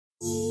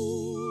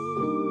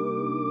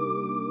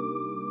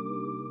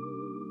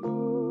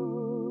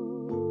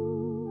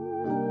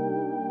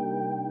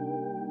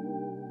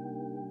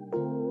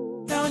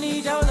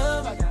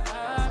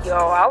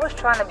I was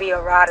trying to be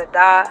a ride or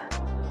die.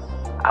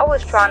 I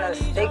was trying to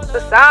stick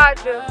beside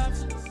you.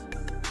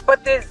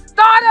 But this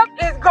startup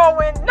is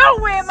going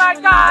nowhere, my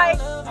guy.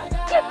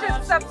 Get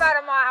this stuff out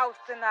of my house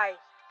tonight.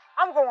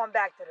 I'm going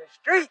back to the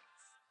streets.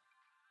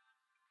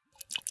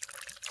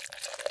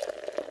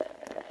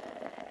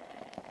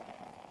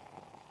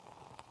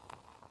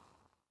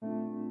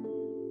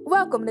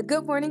 Welcome to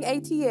Good Morning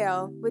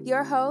ATL with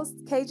your hosts,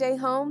 KJ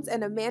Holmes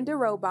and Amanda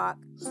Robach.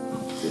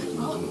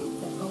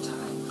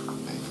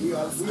 We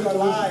are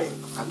live.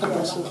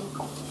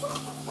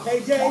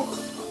 KJ,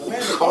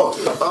 Amanda.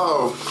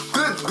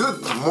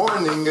 Good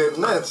morning,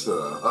 Atlanta.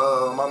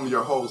 I'm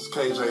your host,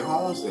 KJ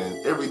Holmes,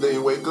 and every day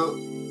you wake up,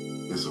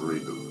 it's a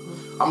redo.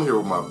 I'm here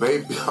with my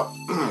baby,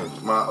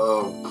 my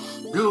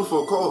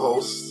beautiful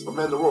co-host,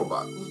 Amanda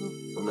Robach.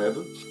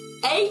 Amanda?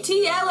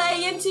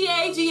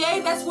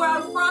 ATLANTAGA, that's where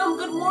I'm from.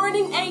 Good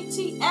morning,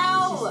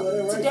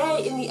 ATL.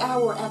 Today, in the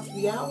hour after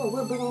the hour,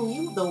 we're bringing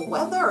you the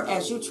weather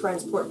as you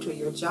transport to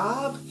your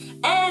job.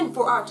 And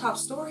for our top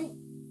story,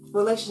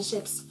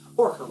 relationships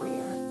or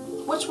career.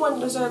 Which one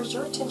deserves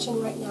your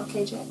attention right now,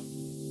 KJ?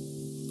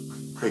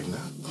 Right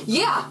now?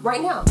 Yeah,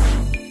 right now.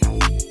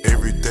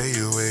 Every day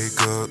you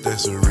wake up,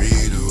 that's a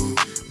redo.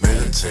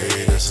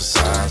 Meditate,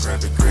 exercise,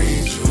 grab the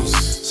green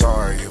juice.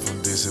 Sorry if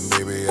I'm dissing,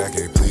 baby, I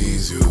can't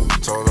please you.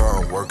 Told her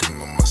I'm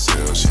working on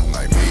myself, she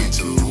like me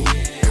too.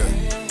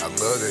 Yeah, I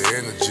love the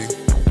energy.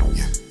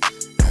 Yeah,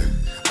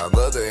 I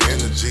love the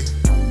energy.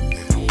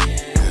 Yeah,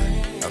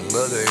 I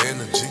love the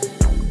energy.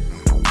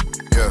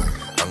 Yeah,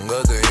 I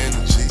love the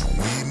energy.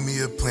 Need me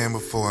a plan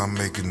before I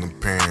make an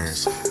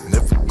appearance.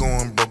 Never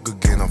going broke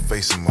again, I'm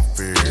facing my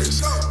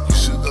fears. You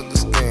should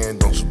understand,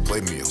 don't you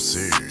play me, I'm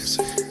serious.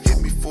 Hit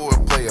me for a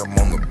play, I'm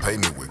on the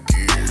pavement with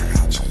gear.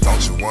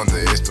 Don't you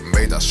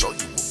underestimate, I show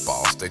you a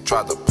boss. They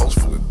tried to post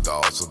for the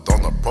dog, so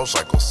don't approach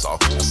like a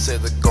soft. I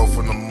said to go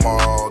from the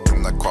mall,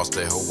 then I crossed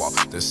that whole wall.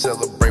 Then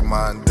celebrate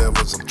my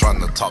endeavors, I'm trying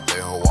to top that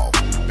whole wall.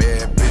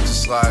 Bad bitches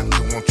sliding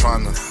through, I'm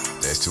trying to.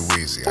 That's too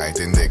easy, I ain't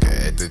the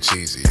nigga at the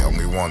cheesy.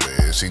 Only wonder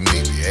if she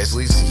need me, as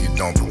least you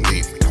don't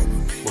believe me.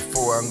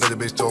 Before I let a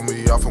bitch throw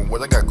me off from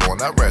what I got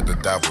going, I'd rather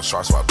die with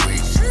sharks so I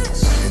bleed.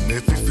 And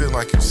if you feel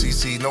like you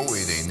CC, no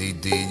it ain't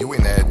ED. You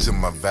ain't add to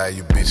my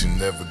value, bitch, you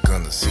never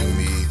gonna see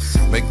me.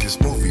 Make this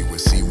movie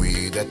with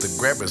seaweed, at the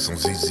grabbers on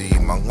ZZ.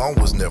 My lawn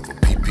was never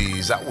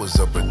PPs, I was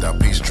up and down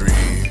Peachtree.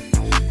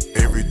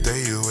 Every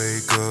day you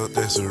wake up,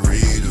 that's a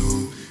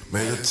redo.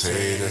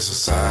 Meditate,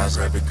 exercise,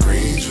 grab a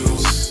green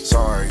juice.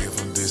 Sorry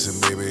if I'm dissing,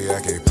 baby, I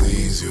can't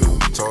please you.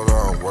 Told her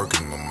I'm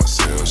working on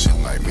myself, she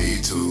like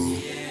me too.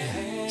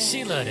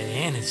 She love the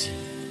energy.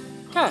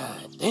 God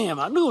damn,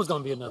 I knew it was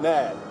gonna be another An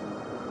ad.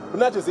 But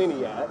not just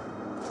any ad.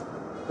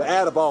 The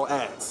ad of all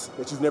ads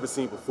that you've never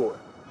seen before.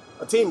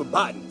 A team of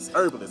botanists,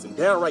 herbalists, and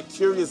downright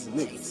curious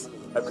niggas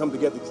have come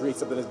together to create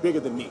something that's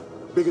bigger than me,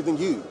 bigger than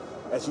you,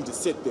 as you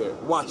just sit there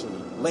watching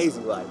me,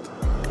 lazy like.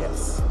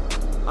 Yes,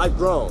 I've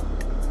grown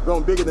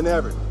bigger than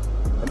ever.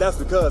 And that's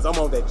because I'm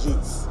on that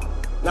juice.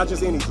 Not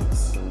just any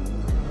juice,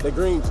 that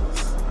green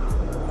juice.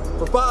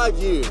 For 5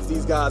 years,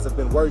 these guys have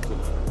been working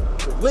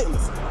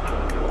relentlessly.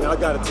 Now I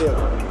gotta tell you,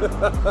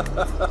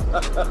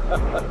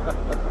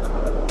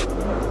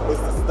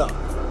 it's the stuff.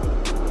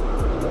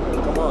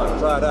 Come on,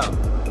 try it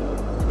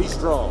out. Be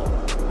strong.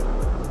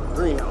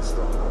 Greenhouse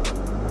strong.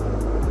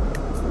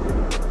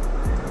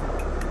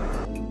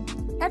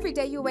 Every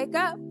day you wake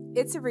up,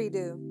 it's a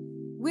redo.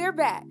 We're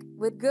back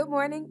with Good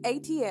Morning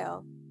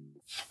ATL.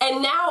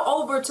 And now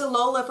over to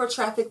Lola for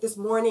traffic this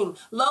morning.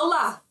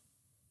 Lola!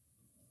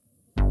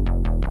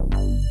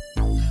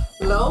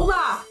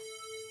 Lola!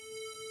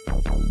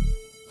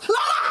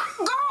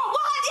 Girl,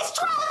 what? It's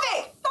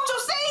traffic! Don't you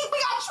see? We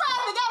got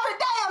traffic every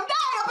damn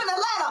day up in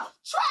Atlanta.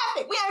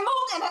 Traffic! We ain't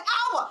moved in an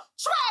hour.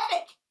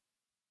 Traffic!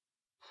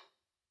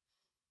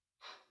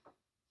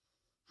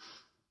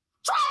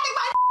 Traffic,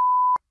 my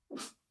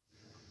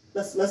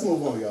Let's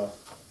move on, y'all.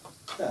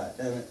 God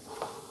damn it.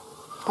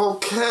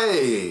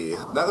 Okay,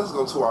 now let's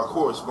go to our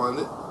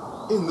correspondent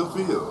in the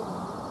field.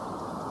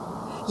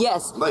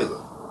 Yes.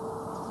 Layla.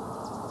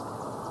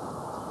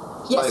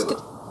 Yes. Layla.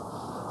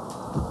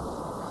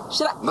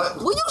 Should I?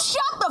 Will you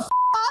shut the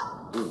up?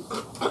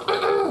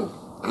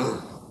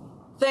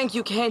 Thank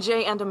you,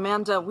 KJ and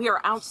Amanda. We are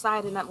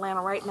outside in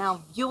Atlanta right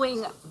now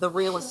viewing the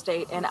real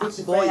estate, and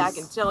boy, I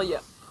can tell you,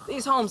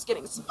 these homes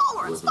getting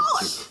smaller and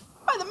smaller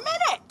by the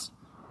minute,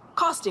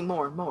 costing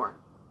more and more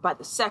by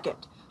the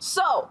second.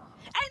 So,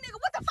 hey nigga,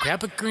 what the fuck?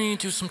 Grab a green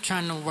juice, I'm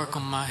trying to work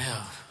on my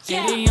health. 8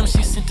 a.m.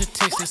 she sent a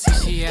text to see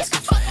she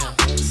asking for help.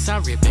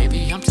 Sorry,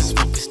 baby, I'm just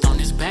focused on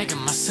this bag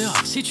and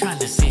myself. She trying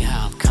to see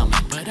how I'm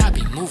coming, but I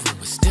be moving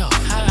with stealth.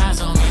 Her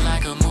eyes on me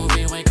like a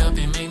movie. Wake up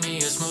and make me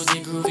a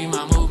smoothie groovy.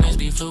 My movements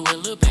be fluid,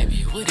 little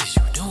baby. What is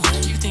you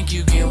doing? You think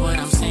you get what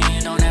I'm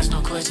saying? Don't ask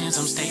no questions.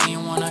 I'm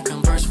staying. Wanna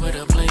converse with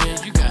a player?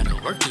 You gotta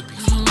work to be.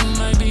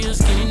 Might be a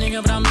skinny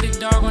nigga, but I'm a big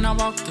dog when I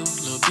walk through.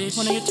 Little bitch,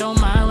 wanna get your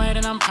mind right,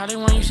 and I'm probably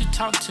one you should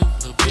talk to.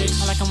 Little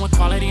bitch, I like 'em with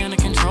quality under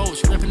control.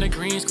 She ripping the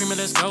green, screaming,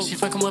 let's go. She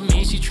fucking with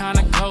me, she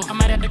tryna go. I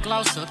might have to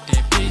gloss up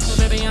that bitch. So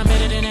baby, I'm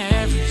better than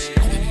average.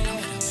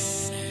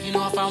 You You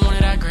know if I want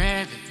it, I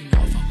grab it. You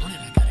know if I want it,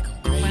 I gotta go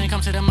grab it. When it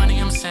comes to the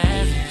money, I'm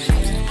savage.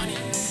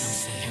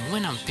 And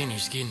when I'm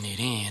finished getting it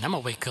in, I'ma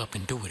wake up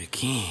and do it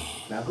again.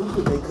 Now who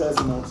put their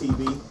cousin on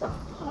TV?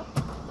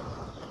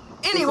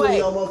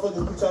 Anyway,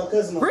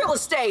 cousin on? real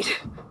estate,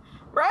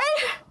 right?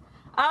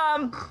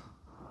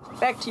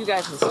 Back to you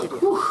guys in the studio.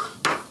 Whew.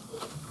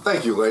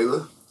 Thank you,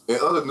 Layla. In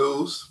other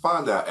news,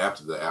 find out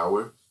after the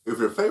hour if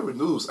your favorite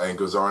news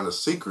anchors are in a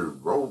secret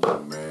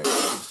robot, man.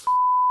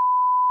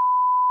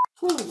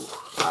 Whew.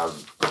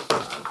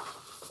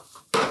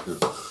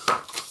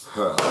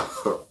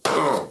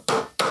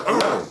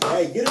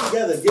 Hey, get it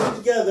together. Get it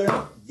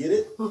together. Get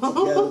it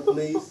together,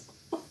 please.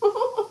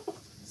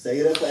 Say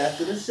it up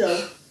after the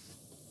show.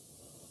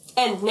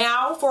 And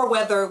now for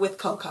weather with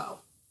Coco.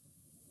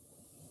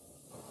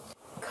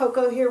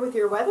 Coco here with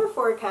your weather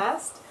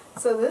forecast.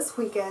 So this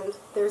weekend,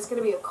 there's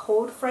going to be a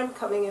cold front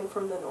coming in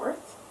from the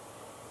north.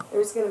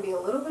 There's going to be a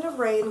little bit of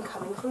rain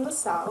coming from the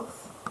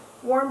south,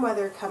 warm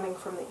weather coming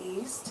from the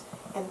east,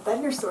 and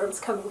thunderstorms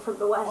coming from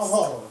the west.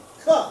 Oh,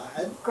 God.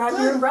 Grab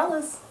your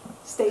umbrellas.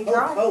 Stay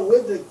dry. Coco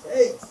with the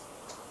cakes.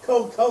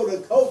 Coco the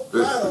Coke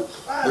bottle.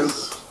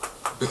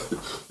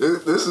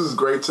 This is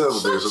great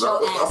television.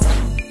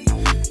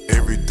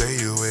 Every day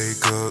you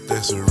wake up,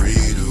 that's a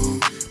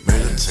redo.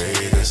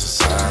 Meditate,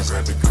 exercise,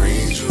 grab the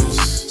green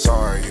juice.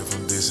 Sorry if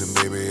I'm dissing,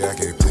 baby, I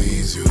can't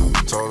please you.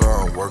 Told her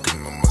I'm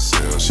working on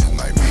myself, she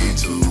like me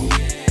too.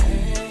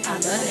 I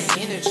love that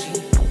energy.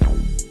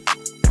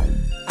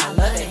 I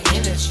love that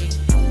energy.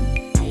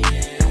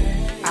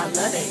 I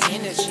love that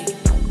energy.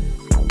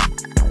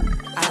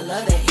 I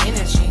love that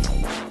energy.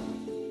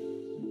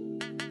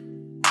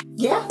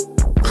 Yeah.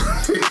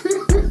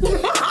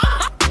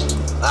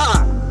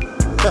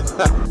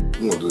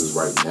 You want to do this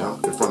right now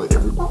in front of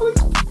everybody?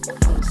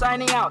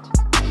 Signing out.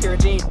 Kira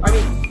Jean.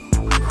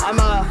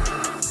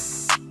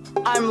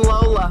 I'm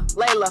Lola.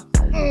 Layla.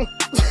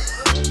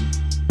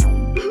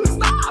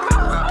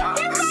 Stop!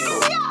 You're making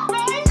me up,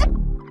 man!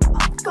 A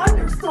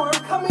thunderstorm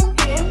coming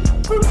in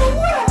from the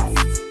west.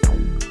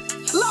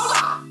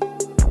 Lola!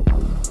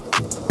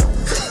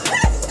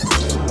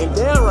 And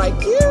downright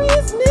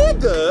curious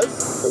niggas.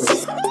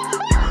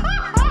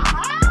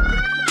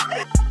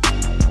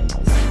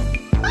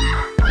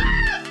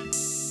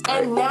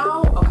 And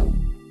now, okay.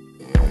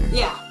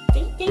 Yeah.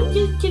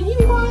 Can you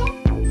be quiet?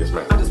 Yes,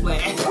 ma'am. I'm just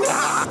playing.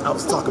 I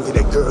was talking to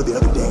that girl the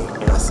other day,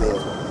 and I said,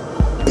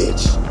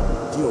 bitch,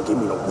 you don't give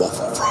me no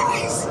waffle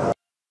fries.